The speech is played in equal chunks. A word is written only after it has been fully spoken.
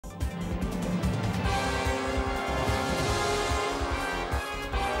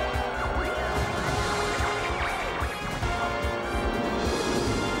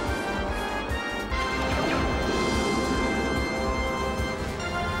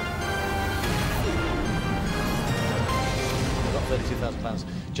£32,000.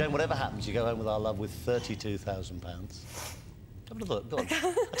 Jane, whatever happens, you go home with our love with £32,000. Have a look. Go on. I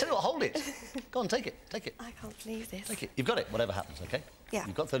tell you what, hold it. Go on, take it. Take it. I can't believe this. Take it. You've got it, whatever happens, OK? Yeah.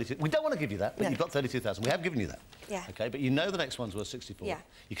 You've got 32. We don't want to give you that, but no. you've got 32,000. We have given you that. Yeah. OK, but you know the next one's worth 64. Yeah.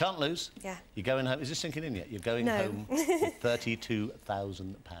 You can't lose. Yeah. You're going home. Is this sinking in yet? You're going home with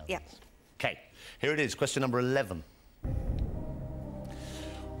 £32,000. Yeah. OK, here it is, question number 11.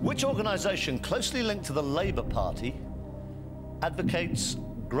 Which organisation closely linked to the Labour Party advocates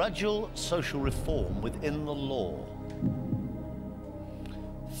gradual social reform within the law?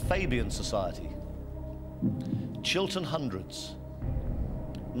 Fabian Society, Chiltern Hundreds,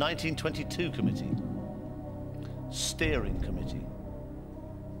 1922 Committee, Steering Committee.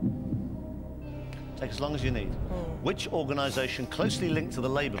 Take as long as you need. Which organisation closely linked to the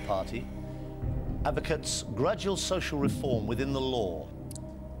Labour Party advocates gradual social reform within the law?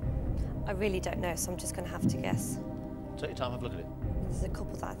 I really don't know, so I'm just going to have to guess. Take your time, have a look at it. There's a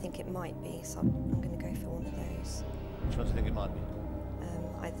couple that I think it might be, so I'm going to go for one of those. Which one do you think it might be?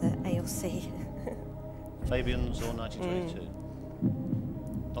 Either A or C. Fabians or 1922?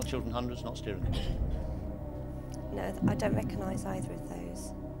 Not Chiltern Hundreds, not Steering Committee? No, I don't recognise either of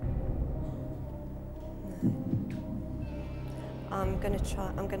those. No. I'm going to play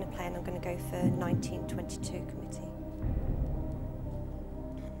and I'm going to go for 1922 Committee.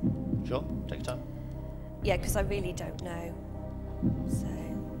 Sure, take your time. Yeah, because I really don't know. So.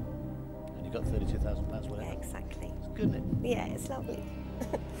 And you've got £32,000 whatever. Yeah, exactly. It's good, isn't it? Yeah, it's lovely.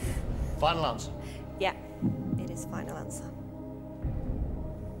 Final answer. Yeah, it is final answer.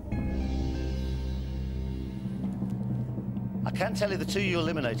 I can tell you the two you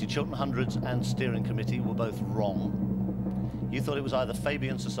eliminated, Chiltern Hundreds and Steering Committee, were both wrong. You thought it was either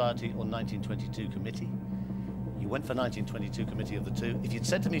Fabian Society or 1922 Committee. You went for 1922 Committee of the two. If you'd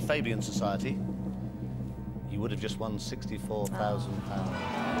said to me Fabian Society, you would have just won £64,000. Oh,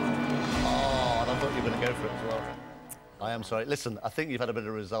 and I thought you were going to go for it as well. I am sorry. Listen, I think you've had a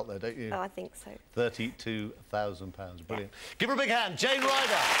better result there, don't you? Oh, I think so. £32,000. Brilliant. Yeah. Give her a big hand. Jane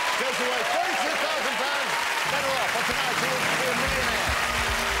Ryder goes away. £32,000. Better off. For tonight, she wants to be a millionaire.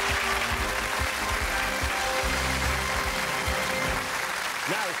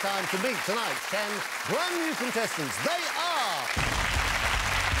 Now it's time to meet tonight's 10 brand new contestants. They are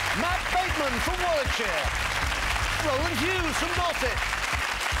Matt Bateman from Warwickshire, Roland Hughes from Dorset,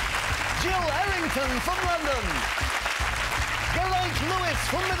 Jill Errington from London, Geraint Lewis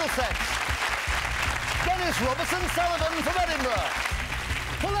from Middlesex, Dennis Robertson Sullivan from Edinburgh,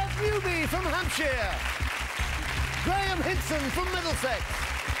 Paulette Newby from Hampshire, Graham Hinson from Middlesex,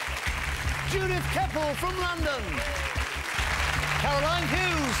 Judith Keppel from London, Caroline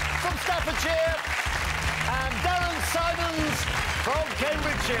Hughes from Staffordshire, and Darren Simons from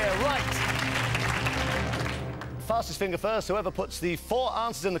Cambridgeshire. Right. Fastest finger first. Whoever puts the 4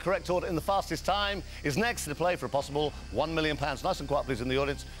 answers in the correct order in the fastest time is next to play for a possible £1 million. Nice and quiet, please, in the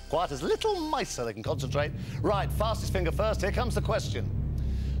audience. Quiet as little mice so they can concentrate. Right, fastest finger first. Here comes the question.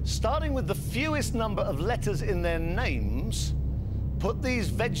 Starting with the fewest number of letters in their names, put these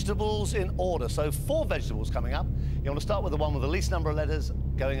vegetables in order. So 4 vegetables coming up. You want to start with the one with the least number of letters,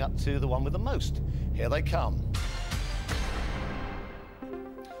 going up to the one with the most. Here they come.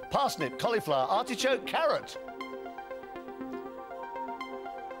 Parsnip, cauliflower, artichoke, carrot.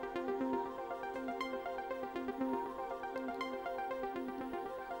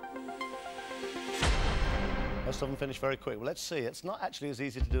 Most of them finish very quick. Well, let's see. It's not actually as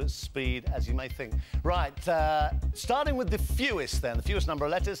easy to do at speed as you may think. Right, starting with the fewest then, the fewest number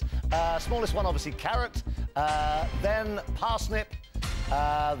of letters. Smallest one, obviously, carrot. Then parsnip.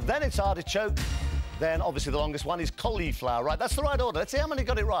 Then it's artichoke. Then, obviously, the longest one is cauliflower. Right, that's the right order. Let's see how many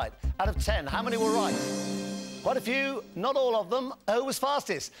got it right. Out of 10, how many were right? Quite a few, not all of them. Who was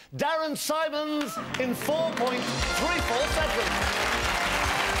fastest? Darren Simons in 4.34 seconds.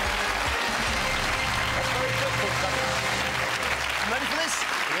 Ready for this?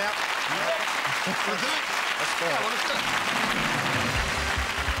 Yeah. Let's do it. Let's go. Yeah, let's do it.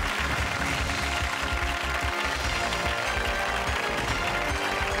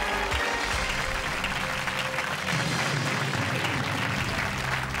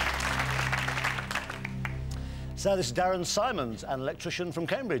 So this is Darren Simons, an electrician from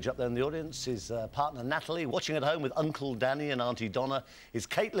Cambridge up there in the audience. His partner Natalie, watching at home with Uncle Danny and Auntie Donna, is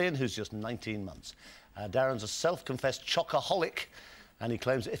Caitlin, who's just 19 months. Darren's a self-confessed chocoholic, and he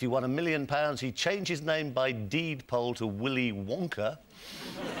claims that if he won £1 million, he'd change his name by deed poll to Willy Wonka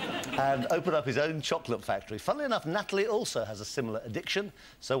and open up his own chocolate factory. Funnily enough, Natalie also has a similar addiction,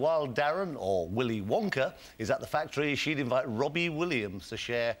 so while Darren, or Willy Wonka, is at the factory, she'd invite Robbie Williams to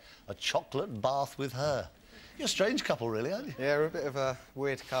share a chocolate bath with her. You're a strange couple, really, aren't you? Yeah, we're a bit of a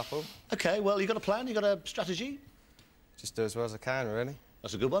weird couple. OK, well, you got a plan? You got a strategy? Just do as well as I can, really.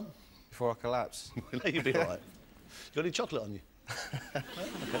 That's a good one. Before I collapse. You'll be all right. You got any chocolate on you? Okay.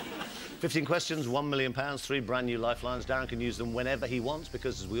 15 questions, £1 million, 3 brand new lifelines. Darren can use them whenever he wants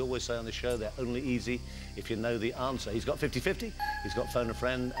because, as we always say on the show, they're only easy if you know the answer. He's got 50-50, he's got phone a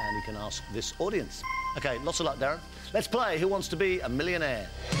friend, and he can ask this audience. OK, lots of luck, Darren. Let's play Who Wants to Be a Millionaire?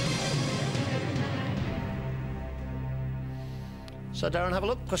 So, Darren, have a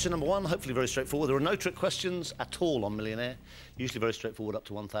look. Question number 1, hopefully very straightforward. There are no trick questions at all on Millionaire. Usually very straightforward, up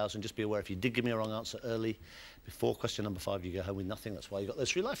to 1,000. Just be aware, if you did give me a wrong answer early, before question number 5, you go home with nothing. That's why you got those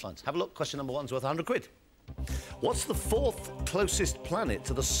 3 lifelines. Have a look. Question number 1's worth 100 quid. What's the 4th closest planet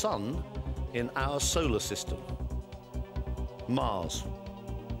to the Sun in our solar system? Mars.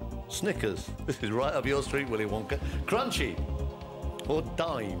 Snickers. This is right up your street, Willy Wonka. Crunchy. Or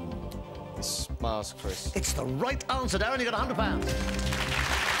Dime. It's Mars, Chris. It's the right answer, Darren. You got £100.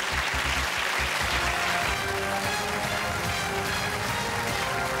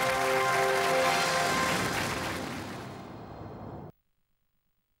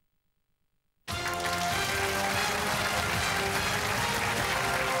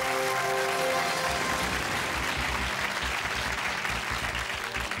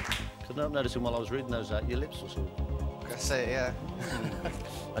 Couldn't help noticing while I was reading those out, your lips were sort of... That's it, yeah.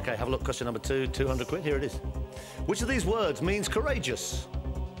 OK, have a look. Question number 2, 200 quid. Here it is. Which of these words means courageous?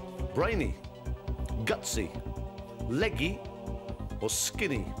 Brainy, gutsy, leggy, or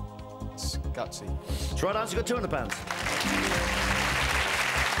skinny? It's gutsy. That's right answer. You got £200.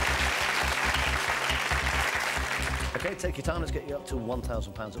 OK, take your time. Let's get you up to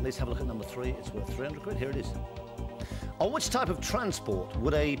 £1,000 at least. Have a look at number 3. It's worth 300 quid. Here it is. On which type of transport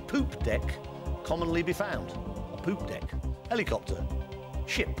would a poop deck commonly be found? A poop deck. Helicopter.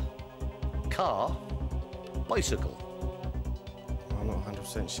 Ship. Car. Bicycle. I'm not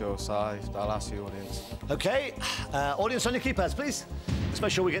 100% sure, so I'll ask the audience. OK. Audience on your keypads, please. Let's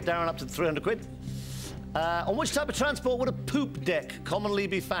make sure we get Darren up to 300 quid. On which type of transport would a poop deck commonly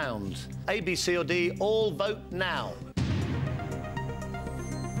be found? A, B, C or D? All vote now.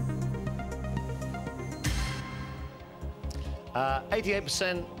 Uh,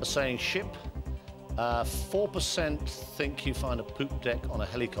 88% are saying ship. 4% think you find a poop deck on a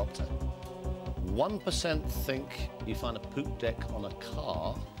helicopter. 1% think you find a poop deck on a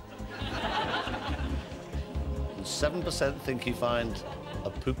car. And 7% think you find a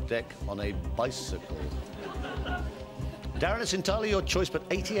poop deck on a bicycle. Darren, it's entirely your choice, but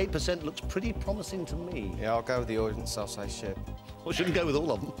 88% looks pretty promising to me. Yeah, I'll go with the audience. I'll say ship. Well, I shouldn't go with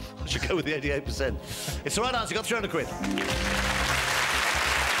all of them. I should go with the 88%. It's the right answer. You got 300 quid.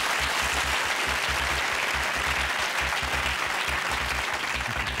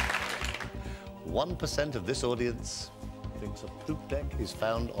 One % of this audience thinks a poop deck is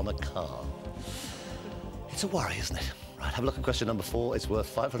found on a car. It's a worry, isn't it? Right, have a look at question number 4. It's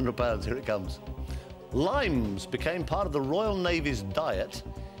worth £500. Here it comes. Limes became part of the Royal Navy's diet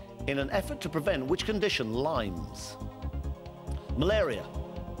in an effort to prevent which condition? Limes. Malaria,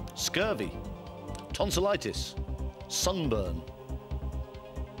 scurvy, tonsillitis, sunburn.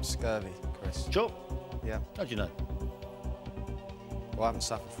 Scurvy, Chris. Sure? Yeah. How do you know? Well, I haven't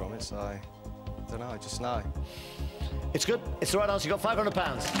suffered from it, so I don't know, I just know. It's good. It's the right answer. You got £500.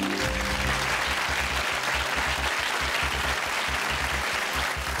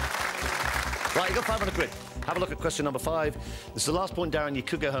 Right, you got 500 quid. Have a look at question number 5. This is the last point, Darren. You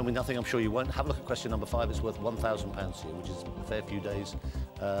could go home with nothing. I'm sure you won't. Have a look at question number 5. It's worth £1,000 here, which is a fair few days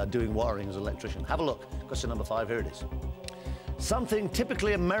doing wiring as an electrician. Have a look. Question number 5. Here it is. Something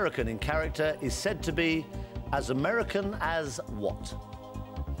typically American in character is said to be as American as what?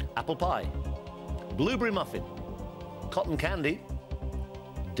 Apple pie, blueberry muffin, cotton candy,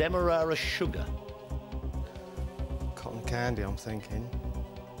 demerara sugar. Cotton candy, I'm thinking.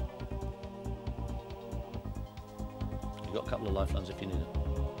 You've got a couple of lifelines if you need it.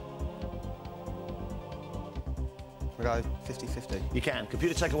 We go 50-50. You can.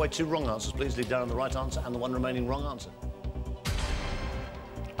 Computer, take away 2 wrong answers. Please leave Darren the right answer and the 1 remaining wrong answer.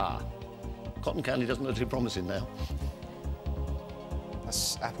 Ah. Cotton candy doesn't look too promising now.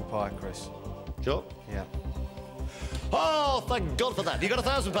 That's apple pie, Chris. Sure? Yeah. Oh, thank God for that. You got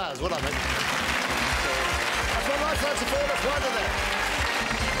 £1,000. Well done, mate. That's what lifelines are for. That's why they're there.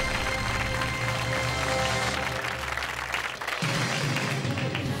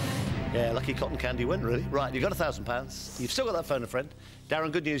 Yeah, lucky cotton candy win, really. Right, you've got £1,000. You've still got that phone a friend. Darren,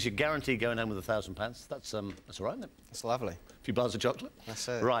 good news, you're guaranteed going home with £1,000. That's all right, isn't it? That's lovely. A few bars of chocolate. That's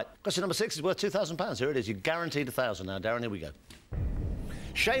it. Right, question number 6 is worth £2,000. Here it is. You're guaranteed 1,000 now. Darren, here we go.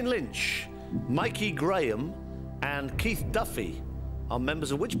 Shane Lynch, Mikey Graham, and Keith Duffy are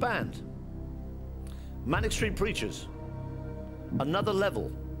members of which band? Manic Street Preachers, Another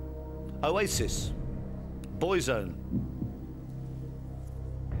Level, Oasis, Boyzone.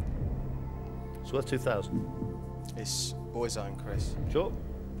 It's worth 2,000. It's Boyzone, Chris. Sure?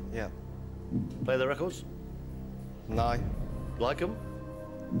 Yeah. Play the records? No. Like them?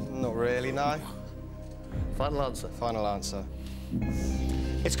 Not really, no. Final answer. Final answer.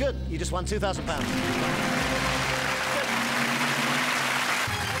 It's good. You just won £2,000.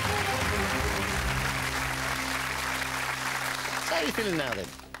 How are you feeling now, then?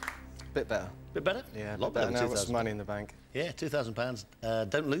 Bit better. Bit better? Yeah, a lot better better now. than I've got some 2,000. money in the bank. Yeah, £2,000.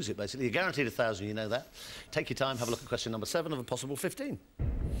 Don't lose it, basically. You're guaranteed 1,000, you know that. Take your time, have a look at question number 7 of a possible 15.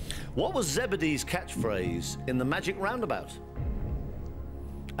 What was Zebedee's catchphrase in the Magic Roundabout?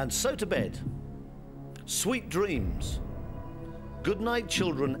 And so to bed. Sweet dreams. Good night,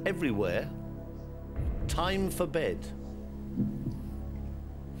 children everywhere. Time for bed.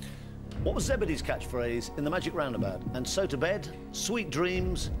 What was Zebedee's catchphrase in the Magic Roundabout? And so to bed, sweet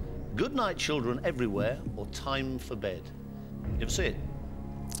dreams, good night, children everywhere, or time for bed? You ever see it?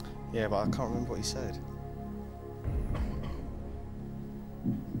 Yeah, but I can't remember what he said.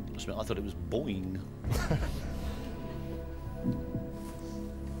 I thought it was boing.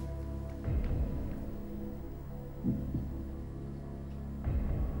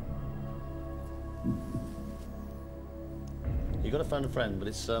 You got to phone a friend, but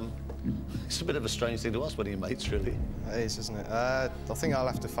it's a bit of a strange thing to ask one of your mates, really. It is, isn't it? I think I'll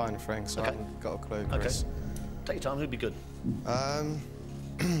have to phone a friend, so I haven't got a clue, Chris. Okay. Take your time. Who'd be good?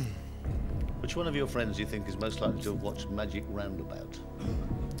 Which one of your friends do you think is most likely to watch Magic Roundabout?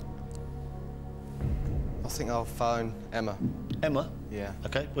 I think I'll phone Emma. Emma? Yeah.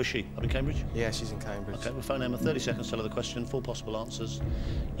 Okay, where's she? Up in Cambridge? Yeah, she's in Cambridge. Okay, we'll phone Emma. 30 seconds, tell her the question, 4 possible answers.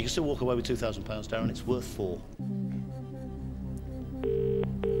 You can still walk away with £2,000, Darren. It's worth 4.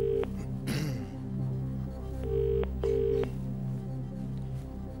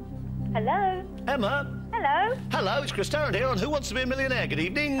 Hello. Emma? Hello. Hello, it's Chris Tarrant here on Who Wants to Be a Millionaire? Good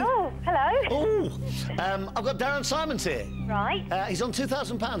evening. Oh, hello. Oh, I've got Darren Simons here. Right. He's on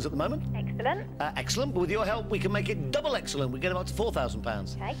 £2,000 at the moment. Excellent. Excellent, but with your help, we can make it double excellent. We get him up to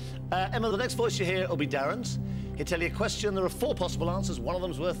 £4,000. Okay. Emma, the next voice you hear will be Darren's. He'll tell you a question. There are 4 possible answers. One of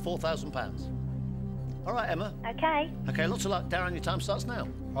them's worth £4,000. All right, Emma. Okay. Okay, lots of luck. Darren, your time starts now.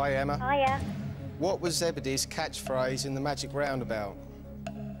 Hi, Emma. Hiya. What was Zebedee's catchphrase in the Magic Roundabout?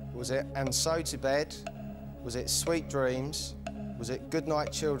 Was it, and so to bed? Was it sweet dreams? Was it good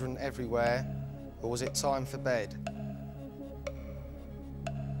night, children everywhere? Or was it time for bed?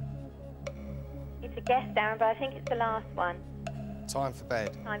 It's a guess, Darren, but I think it's the last one. Time for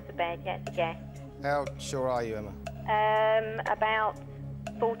bed. Time for bed. Yeah, it's a guess. How sure are you, Emma? About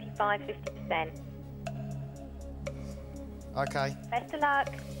 45, 50%. Okay. Best of luck.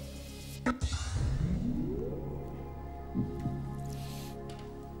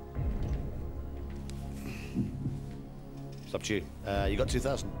 It's up to you. You got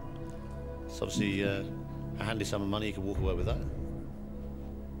 2,000. It's obviously a handy sum of money. You can walk away with that.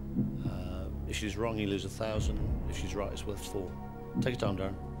 If she's wrong, you lose 1,000. If she's right, it's worth 4. Take your time,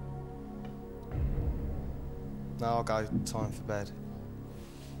 Darren. No, I'll go time for bed.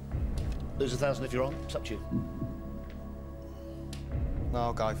 Lose 1,000 if you're on. It's up to you. No,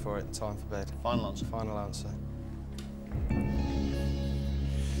 I'll go for it. Time for bed. Final answer. Final answer.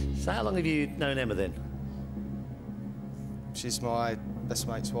 So how long have you known Emma then? She's my best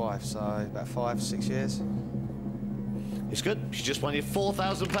mate's wife, so about 5, 6 years. It's good. She just won you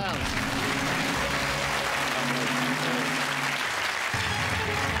 £4,000.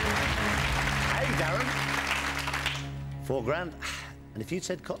 Hey, Darren. 4 grand. And if you'd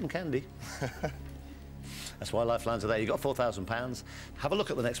said cotton candy... That's why lifelines are there. You got £4,000. Have a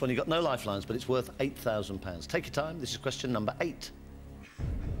look at the next one. You got no lifelines, but it's worth £8,000. Take your time. This is question number 8.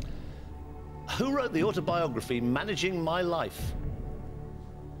 Who wrote the autobiography Managing My Life?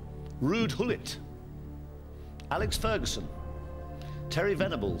 Rude Hulett, Alex Ferguson, Terry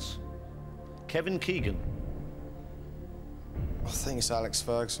Venables, Kevin Keegan. I think it's Alex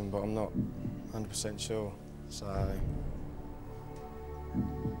Ferguson, but I'm not 100% sure. So,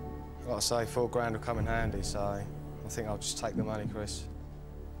 like I say, 4 grand will come in handy, so I think I'll just take the money, Chris.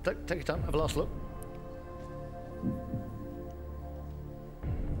 Take your time, have a last look.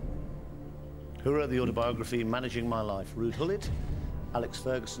 Who wrote the autobiography Managing My Life? Rude Hulett, Alex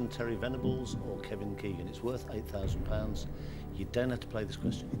Ferguson, Terry Venables, or Kevin Keegan? It's worth £8,000. You don't have to play this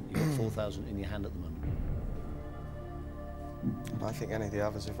question. You've got 4,000 in your hand at the moment. I don't think any of the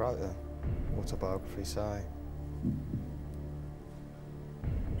others have wrote the autobiography, so